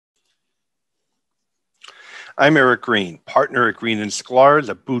I'm Eric Green, partner at Green and Sklar,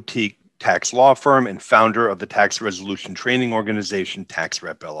 a boutique tax law firm and founder of the tax resolution training organization, Tax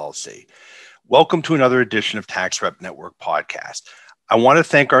Rep LLC. Welcome to another edition of Tax Rep Network podcast. I want to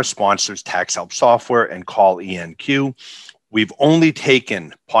thank our sponsors, Tax Help Software and Call ENQ. We've only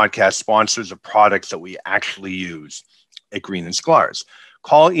taken podcast sponsors of products that we actually use at Green and Sklar's.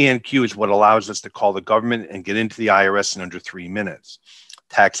 Call ENQ is what allows us to call the government and get into the IRS in under 3 minutes.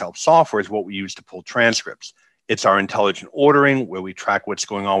 Tax Help Software is what we use to pull transcripts. It's our intelligent ordering where we track what's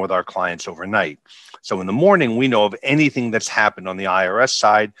going on with our clients overnight. So in the morning, we know of anything that's happened on the IRS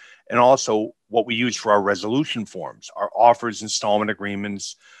side, and also what we use for our resolution forms, our offers, installment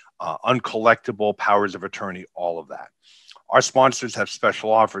agreements, uncollectible powers of attorney, all of that. Our sponsors have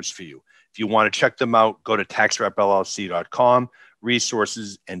special offers for you. If you want to check them out, go to taxrepllc.com,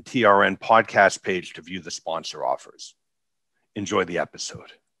 resources, and TRN podcast page to view the sponsor offers. Enjoy the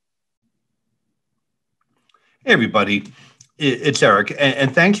episode. Hey, everybody. It's Eric,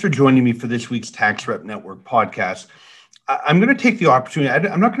 and thanks for joining me for this week's Tax Rep Network podcast. I'm going to take the opportunity.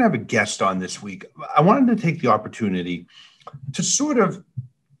 I'm not going to have a guest on this week. I wanted to take the opportunity to sort of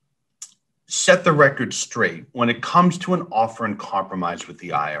set the record straight when it comes to an offer and compromise with the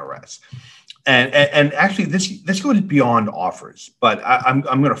IRS. And actually, this goes beyond offers, but I'm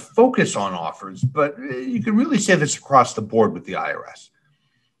going to focus on offers, but you can really say this across the board with the IRS.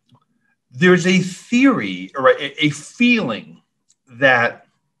 There's a theory or a feeling that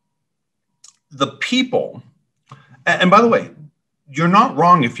the people, and by the way, you're not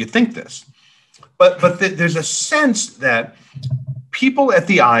wrong if you think this, but there's a sense that people at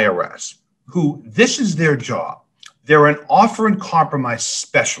the IRS who this is their job. They're an offer and compromise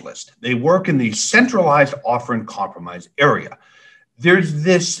specialist. They work in the centralized offer and compromise area. There's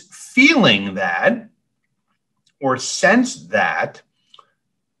this feeling that, or sense that,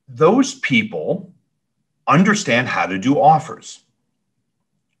 those people understand how to do offers.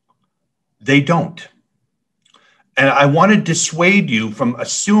 They don't. And I want to dissuade you from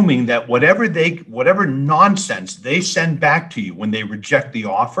assuming that whatever nonsense they send back to you when they reject the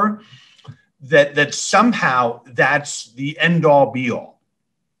offer, that somehow that's the end all be all.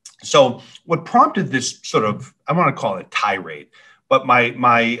 So what prompted this sort of, I want to call it tirade, but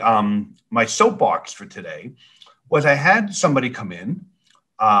my soapbox for today was I had somebody come in.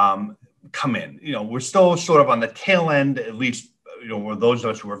 You know, we're still sort of on the tail end, at least, you know, or those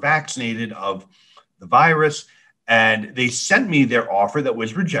of us who were vaccinated of the virus, and they sent me their offer that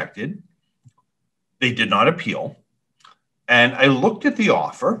was rejected. They did not appeal. And I looked at the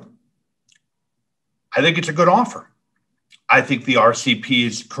offer. I think it's a good offer. I think the RCP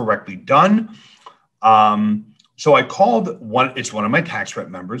is correctly done. So I called one of my tax rep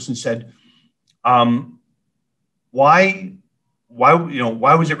members and said, why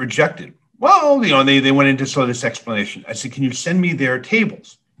was it rejected? Well, you know, they went into sort of this explanation. I said, can you send me their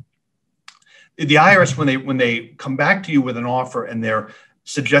tables? The IRS, when they come back to you with an offer and they're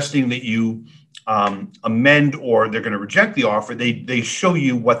suggesting that you amend or they're going to reject the offer, they show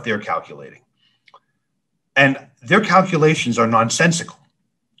you what they're calculating. And their calculations are nonsensical.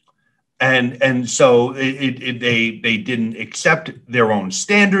 And so they didn't accept their own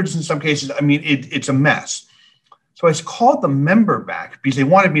standards in some cases. I mean, it's a mess. So I called the member back because they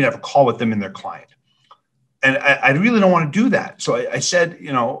wanted me to have a call with them and their client. And I really don't want to do that. So I said,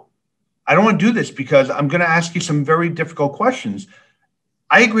 you know, I don't want to do this because I'm going to ask you some very difficult questions.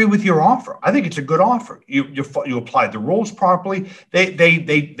 I agree with your offer. I think it's a good offer. You applied the rules properly.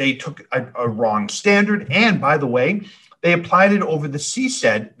 They took a wrong standard. And by the way, they applied it over the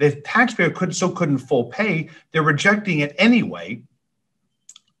CSED. The taxpayer couldn't full pay. They're rejecting it anyway.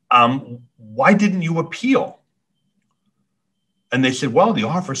 Why didn't you appeal? And they said, well, the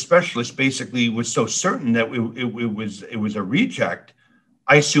offer specialist basically was so certain that it was a reject.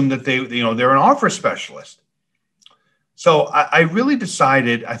 I assume that they're an offer specialist. So I really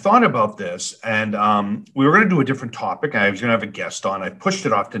decided, I thought about this, and we were going to do a different topic. I was going to have a guest on. I pushed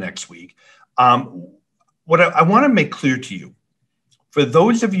it off to next week. What I want to make clear to you, for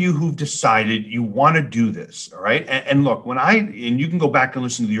those of you who've decided you want to do this, all right? And look, and you can go back and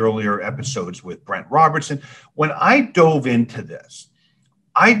listen to the earlier episodes with Brent Robertson. When I dove into this,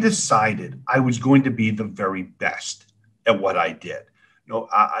 I decided I was going to be the very best at what I did.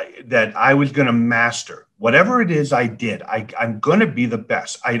 That I was going to master whatever it is I did. I'm going to be the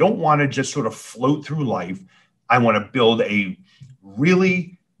best. I don't want to just sort of float through life. I want to build a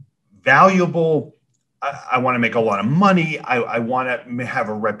really valuable, I want to make a lot of money. I want to have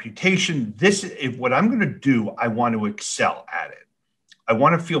a reputation. What I'm going to do, I want to excel at it. I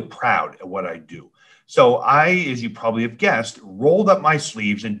want to feel proud at what I do. So I, as you probably have guessed, rolled up my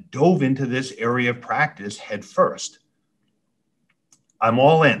sleeves and dove into this area of practice head first. I'm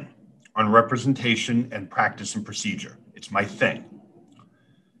all in on representation and practice and procedure. It's my thing.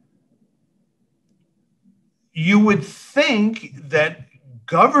 You would think that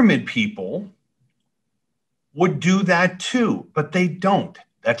government people would do that too, but they don't.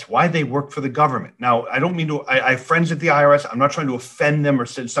 That's why they work for the government. Now, I don't mean to, I have friends at the IRS. I'm not trying to offend them or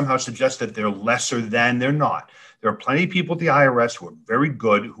somehow suggest that they're lesser than. They're not. There are plenty of people at the IRS who are very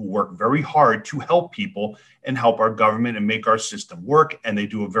good, who work very hard to help people and help our government and make our system work, and they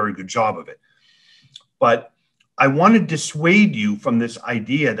do a very good job of it. But I want to dissuade you from this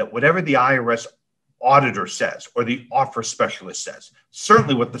idea that whatever the IRS auditor says or the offer specialist says,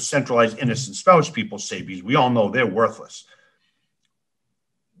 certainly what the centralized innocent spouse people say, because we all know they're worthless.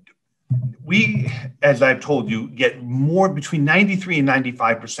 We, as I've told you, get more between 93 and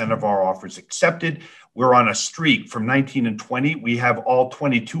 95% of our offers accepted. We're on a streak from 19 and 20. We have all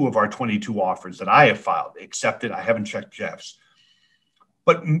 22 of our 22 offers that I have filed accepted. I haven't checked Jeff's.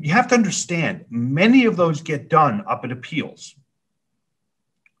 But you have to understand, many of those get done up at appeals,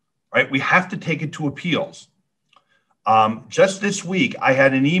 right? We have to take it to appeals. Just this week, I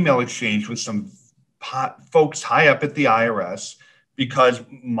had an email exchange with some folks high up at the IRS because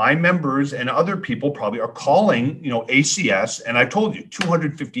my members and other people probably are calling, ACS, and I told you,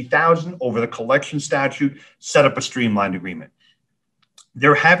 $250,000 over the collection statute, set up a streamlined agreement.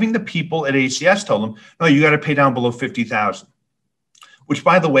 They're having the people at ACS tell them, no, you got to pay down below $50,000, which,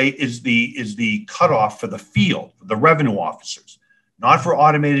 by the way, is the cutoff for the field, the revenue officers, not for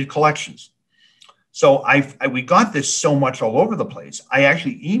automated collections. So we got this so much all over the place. I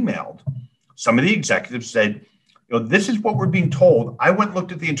actually emailed some of the executives, said, this is what we're being told. I went and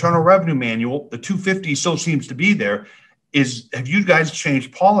looked at the Internal Revenue Manual. The 250 still seems to be there. Have you guys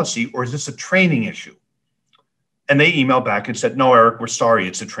changed policy, or is this a training issue? And they emailed back and said, no, Eric, we're sorry.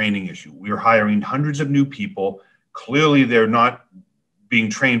 It's a training issue. We're hiring hundreds of new people. Clearly, they're not being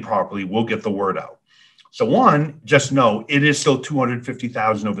trained properly. We'll get the word out. So one, just know it is still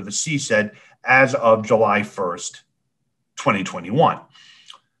 $250,000 over the CSED as of July 1st, 2021.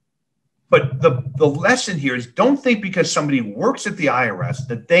 But the lesson here is, don't think because somebody works at the IRS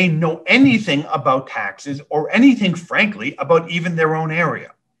that they know anything about taxes or anything, frankly, about even their own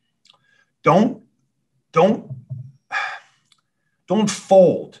area. Don't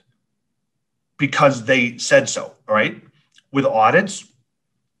fold because they said so, all right? With audits,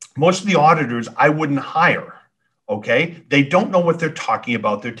 most of the auditors I wouldn't hire, okay? They don't know what they're talking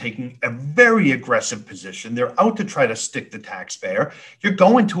about. They're taking a very aggressive position. They're out to try to stick the taxpayer. You're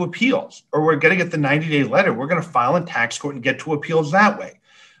going to appeals, or we're going to get the 90-day letter. We're going to file in tax court and get to appeals that way.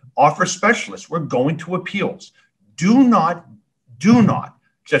 Offer specialists, we're going to appeals. Do not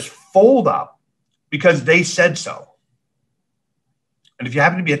just fold up because they said so. And if you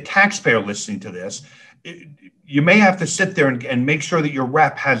happen to be a taxpayer listening to this, you may have to sit there and make sure that your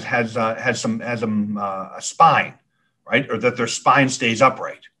rep has a spine, right? Or that their spine stays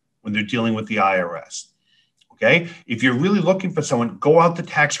upright when they're dealing with the IRS. Okay. If you're really looking for someone, go out to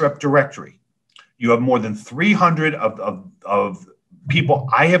tax rep directory. You have more than 300 of people.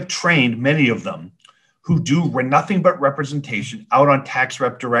 I have trained many of them who do nothing but representation out on tax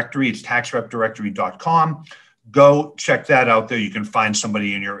rep directory. It's taxrepdirectory.com. Go check that out there. You can find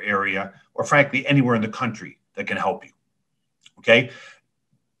somebody in your area, or frankly, anywhere in the country that can help you. Okay.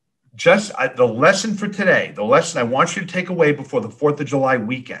 Just the lesson for today, the lesson I want you to take away before the 4th of July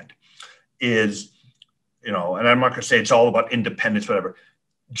weekend is, and I'm not going to say it's all about independence, whatever.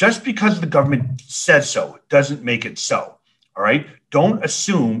 Just because the government says so doesn't make it so. All right. Don't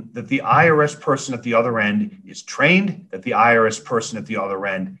assume that the IRS person at the other end is trained, that the IRS person at the other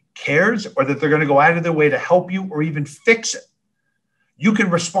end cares, or that they're going to go out of their way to help you or even fix it. You can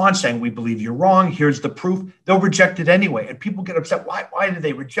respond saying, we believe you're wrong. Here's the proof. They'll reject it anyway. And people get upset. Why do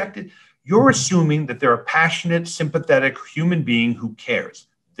they reject it? You're assuming that they're a passionate, sympathetic human being who cares.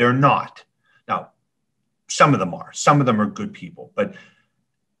 They're not. Now, some of them are. Some of them are good people. But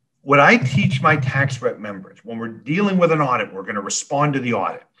what I teach my tax rep members, when we're dealing with an audit, we're going to respond to the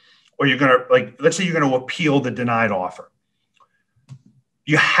audit. Or you're going to, let's say you're going to appeal the denied offer.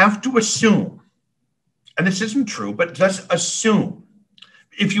 You have to assume, and this isn't true, but just assume.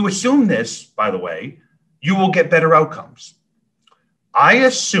 If you assume this, by the way, you will get better outcomes. I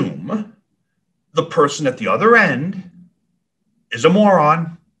assume the person at the other end is a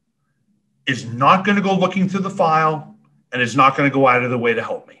moron, is not going to go looking through the file, and is not going to go out of the way to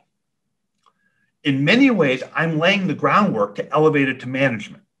help me. In many ways, I'm laying the groundwork to elevate it to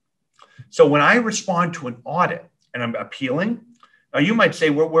management. So when I respond to an audit and I'm appealing, Now you might say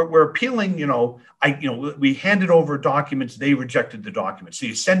we're appealing. We handed over documents. They rejected the documents. So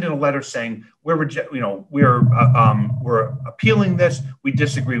you send in a letter saying we're appealing this. We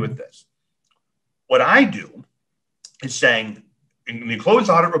disagree with this. What I do is saying in the closed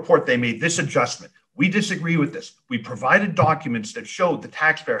audit report they made this adjustment. We disagree with this. We provided documents that showed the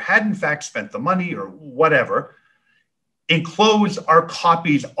taxpayer had in fact spent the money or whatever. Enclose our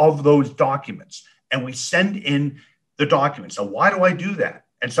copies of those documents, and we send in the documents. Now, why do I do that?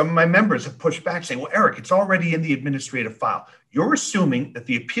 And some of my members have pushed back saying, well, Eric, it's already in the administrative file. You're assuming that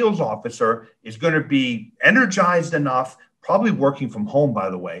the appeals officer is going to be energized enough, probably working from home, by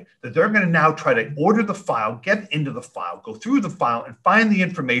the way, that they're going to now try to order the file, get into the file, go through the file, and find the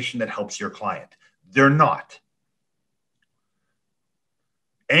information that helps your client. They're not.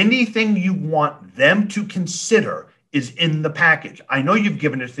 Anything you want them to consider is in the package. I know you've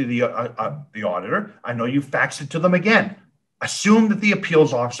given it to the auditor. I know you faxed it to them again. Assume that the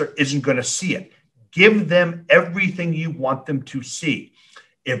appeals officer isn't going to see it. Give them everything you want them to see.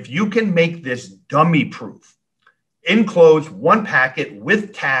 If you can make this dummy proof, enclose one packet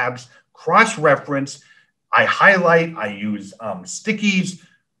with tabs, cross-reference, I highlight, I use stickies,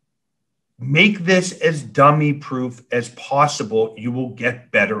 make this as dummy proof as possible. You will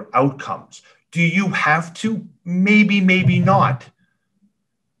get better outcomes. Do you have to? Maybe, maybe not.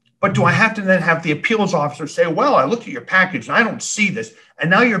 But do I have to then have the appeals officer say, well, I looked at your package and I don't see this. And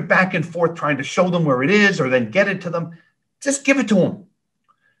now you're back and forth trying to show them where it is or then get it to them. Just give it to them.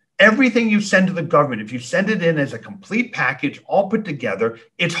 Everything you send to the government, if you send it in as a complete package, all put together,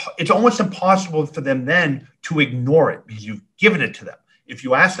 it's almost impossible for them then to ignore it because you've given it to them. If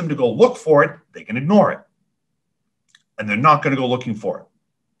you ask them to go look for it, they can ignore it. And they're not going to go looking for it.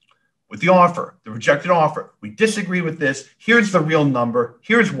 With the offer, the rejected offer, we disagree with this. Here's the real number.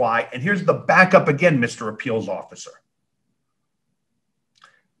 Here's why. And here's the backup again, Mr. Appeals Officer.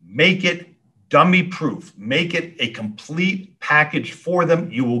 Make it dummy proof. Make it a complete package for them.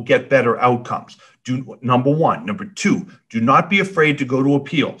 You will get better outcomes. Number one. Number two, do not be afraid to go to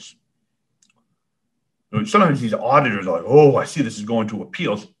appeals. Sometimes these auditors are like, oh, I see this is going to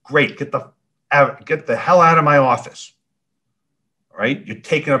appeals. Great. Get the hell out of my office. All right. You're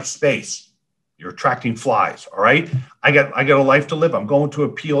taking up space. You're attracting flies. All right. I got a life to live. I'm going to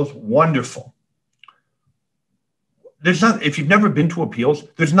appeals. Wonderful. If you've never been to appeals,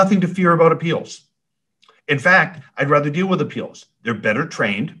 there's nothing to fear about appeals. In fact, I'd rather deal with appeals. They're better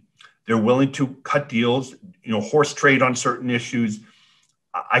trained. They're willing to cut deals, horse trade on certain issues.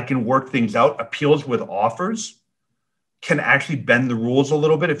 I can work things out. Appeals with offers can actually bend the rules a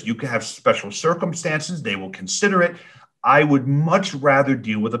little bit. If you can have special circumstances, they will consider it. I would much rather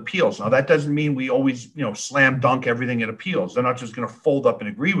deal with appeals. Now, that doesn't mean we always, slam dunk everything at appeals. They're not just going to fold up and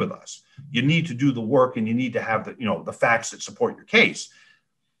agree with us. You need to do the work and you need to have the facts that support your case.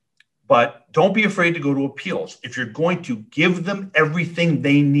 But don't be afraid to go to appeals. If you're going to give them everything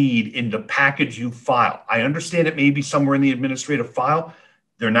they need in the package you file, I understand it may be somewhere in the administrative file.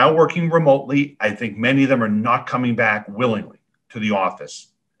 They're now working remotely. I think many of them are not coming back willingly to the office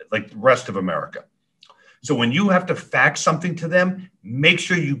like the rest of America. So when you have to fax something to them, make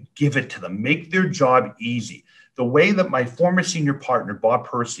sure you give it to them. Make their job easy. The way that my former senior partner, Bob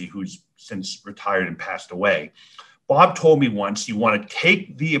Percy, who's since retired and passed away, Bob told me once, you want to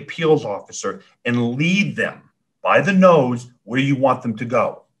take the appeals officer and lead them by the nose where you want them to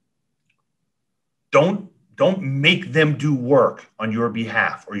go. Don't make them do work on your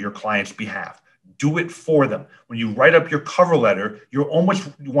behalf or your client's behalf. Do it for them. When you write up your cover letter, you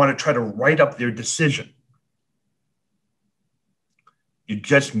want to try to write up their decision. You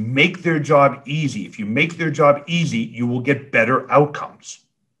just make their job easy. If you make their job easy, you will get better outcomes.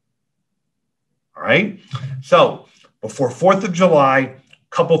 All right? So before 4th of July, a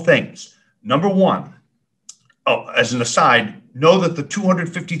couple things. Number one, as an aside, know that the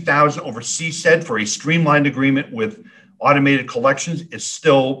 $250,000 over CSED for a streamlined agreement with automated collections is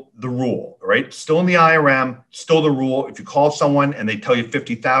still the rule, all right? Still in the IRM, still the rule. If you call someone and they tell you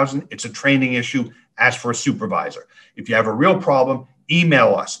 $50,000, it's a training issue. Ask for a supervisor. If you have a real problem,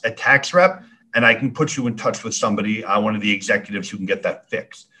 email us at TaxRep, and I can put you in touch with somebody, one of the executives who can get that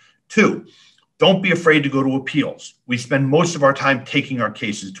fixed. 2, don't be afraid to go to appeals. We spend most of our time taking our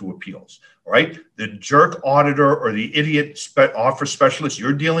cases to appeals, all right? The jerk auditor or the idiot offer specialist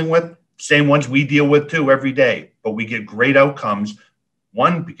you're dealing with, same ones we deal with too every day, but we get great outcomes.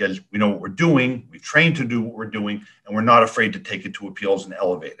 One, because we know what we're doing, we've trained to do what we're doing, and we're not afraid to take it to appeals and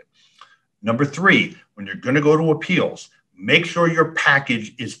elevate it. Number 3, when you're going to go to appeals, make sure your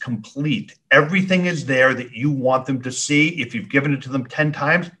package is complete. Everything is there that you want them to see. If you've given it to them 10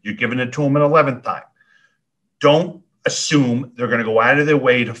 times, you're giving it to them an 11th time. Don't assume they're going to go out of their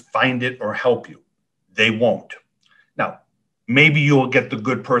way to find it or help you. They won't. Now, maybe you'll get the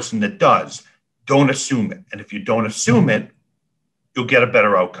good person that does. Don't assume it. And if you don't assume it, you'll get a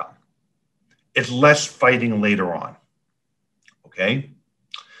better outcome. It's less fighting later on. Okay?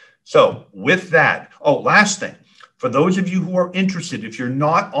 So with that, last thing. For those of you who are interested, if you're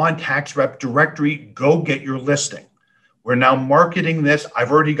not on Tax Rep Directory, go get your listing. We're now marketing this.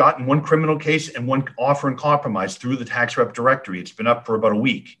 I've already gotten one criminal case and one offer and compromise through the Tax Rep Directory. It's been up for about a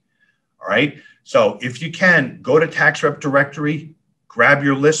week. All right. So if you can, go to Tax Rep Directory, grab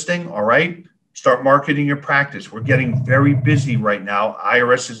your listing. All right. Start marketing your practice. We're getting very busy right now.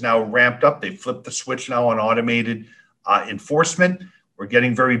 IRS is now ramped up. They flipped the switch now on automated enforcement. We're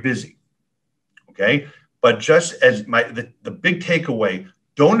getting very busy. Okay. But just as the big takeaway,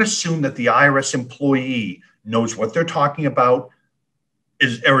 don't assume that the IRS employee knows what they're talking about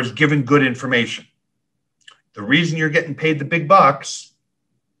is given good information. The reason you're getting paid the big bucks,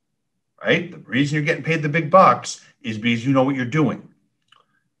 right? The reason you're getting paid the big bucks is because you know what you're doing.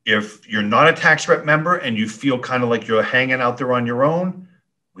 If you're not a tax rep member and you feel kind of like you're hanging out there on your own,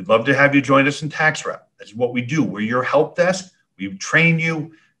 we'd love to have you join us in Tax Rep. That's what we do. We're your help desk. We train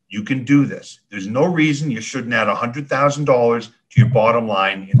you. You can do this. There's no reason you shouldn't add $100,000 to your bottom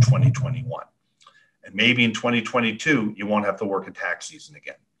line in 2021. And maybe in 2022, you won't have to work a tax season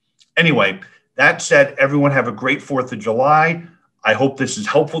again. Anyway, that said, everyone have a great 4th of July. I hope this is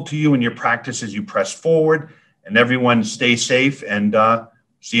helpful to you in your practice as you press forward. And everyone stay safe and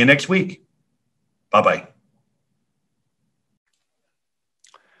see you next week. Bye-bye.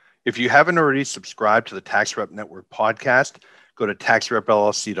 If you haven't already subscribed to the Tax Rep Network podcast, go to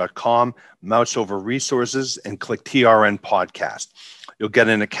taxrepllc.com, mouse over resources, and click TRN podcast. You'll get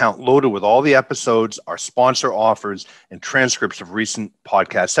an account loaded with all the episodes, our sponsor offers, and transcripts of recent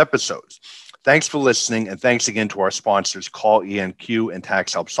podcast episodes. Thanks for listening, and thanks again to our sponsors, Call ENQ and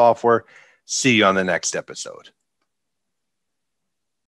Tax Help Software. See you on the next episode.